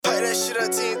Hey, that shit on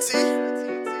TNT.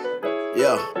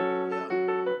 Yeah.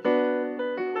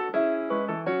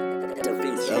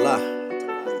 LI.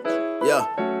 Yeah.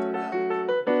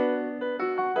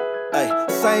 Hey,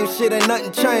 same shit, ain't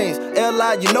nothing changed.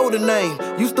 LI, you know the name.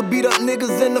 Used to beat up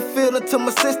niggas in the field until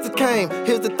my sister came.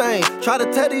 Here's the thing, try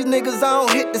to tell these niggas I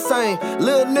don't hit the same.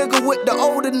 Little nigga with the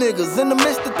older niggas in the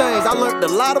midst of things. I learned a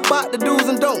lot about the do's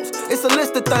and don'ts. It's a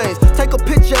list of things. Take a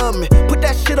picture of me, put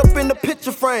that shit up in the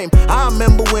picture frame. I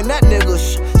remember when that nigga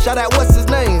shout out what's his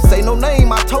name. Say no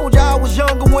name, I told ya I was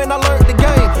younger when I learned the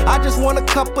game. I just want a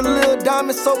couple little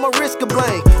diamonds so my wrist can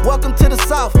blame. Welcome to the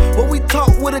South, where we talk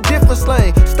with a different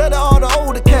slang. Study all the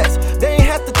older cats, they ain't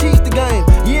have to teach the game.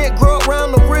 You ain't grow up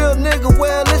around a real nigga,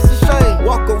 well it's a shame.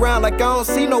 Walk around like I don't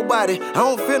see nobody, I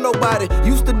don't feel nobody.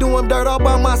 Used to doing dirt all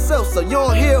by myself, so you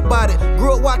don't hear about it.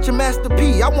 Grew up watching Master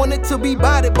P, I wanted to be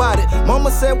body.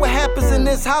 Mama said what happens in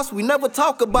this house, we never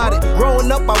talk about it.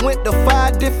 Growing up I went to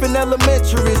 5 different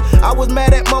elementaries. I was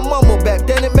mad at my mama back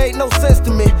then, it made no sense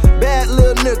to me. Bad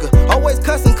little nigga, always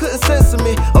cussing, couldn't censor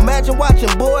me. Imagine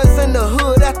watching boys in the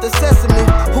hood after Sesame.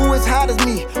 Who is hot as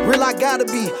me? Real I gotta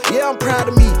be, yeah I'm proud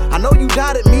of me. I know you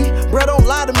doubted me, bruh don't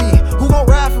lie to me. Who gon'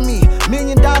 ride for me? $1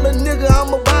 million nigga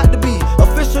I'm about to be.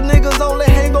 Official niggas only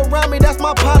hang around me, that's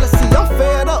my policy. I'm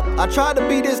fed up, I tried to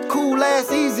be this cool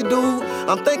ass easy dude.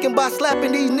 I'm thinking about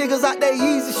slapping these niggas out their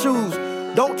easy shoes.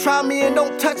 Don't try me and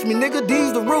don't touch me, nigga,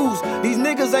 these the rules. These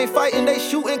niggas ain't fighting, they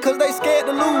shooting cause they scared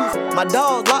to lose. My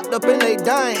dogs locked up and they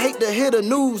dying, hate to hear the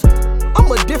news. I'm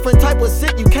a different type of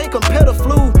sick, you can't compare the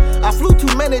flu. I flew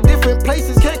too many different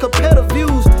places, can't compare the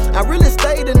views. I really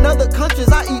stayed in other countries,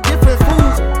 I eat different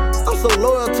foods. I'm so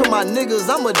loyal to my niggas,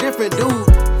 I'm a different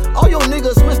dude. All your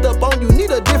niggas switched up on you,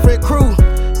 need a different crew.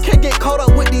 Can't get caught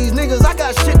up with these niggas, I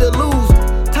got shit to lose.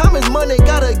 Time is money,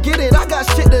 gotta get it, I got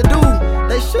shit to do.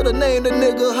 They should've named the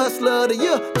nigga Hustler of the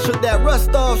Year. Shook that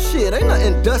rust off shit, ain't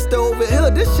nothing dusty over here.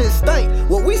 This shit stink,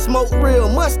 what we smoke real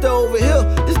mustard over here.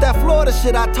 This that Florida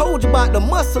shit I told you about, the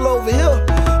muscle over here.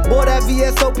 Boy, that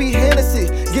VSOP Hennessy,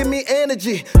 give me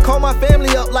energy. Call my family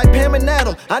up like Pam and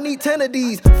Adam, I need 10 of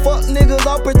these. Fuck niggas,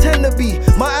 I'll pretend to be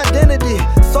my identity.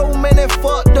 So many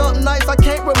fucked up nights, I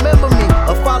can't remember me.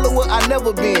 A follower I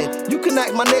never been, you can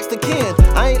act my next of kin.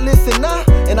 I ain't listen now,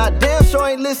 and I damn sure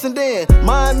ain't listen then.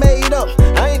 Mind made up,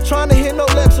 I ain't trying to hear no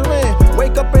lecturing.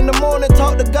 Wake up in the morning,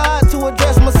 talk to God to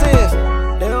address my sins.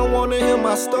 They don't wanna hear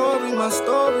my story, my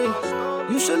story.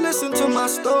 You should listen to my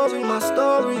story, my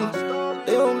story.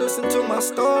 They don't listen to my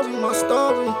story, my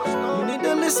story. You need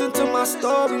to listen to my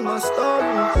story, my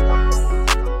story.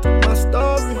 My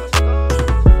story.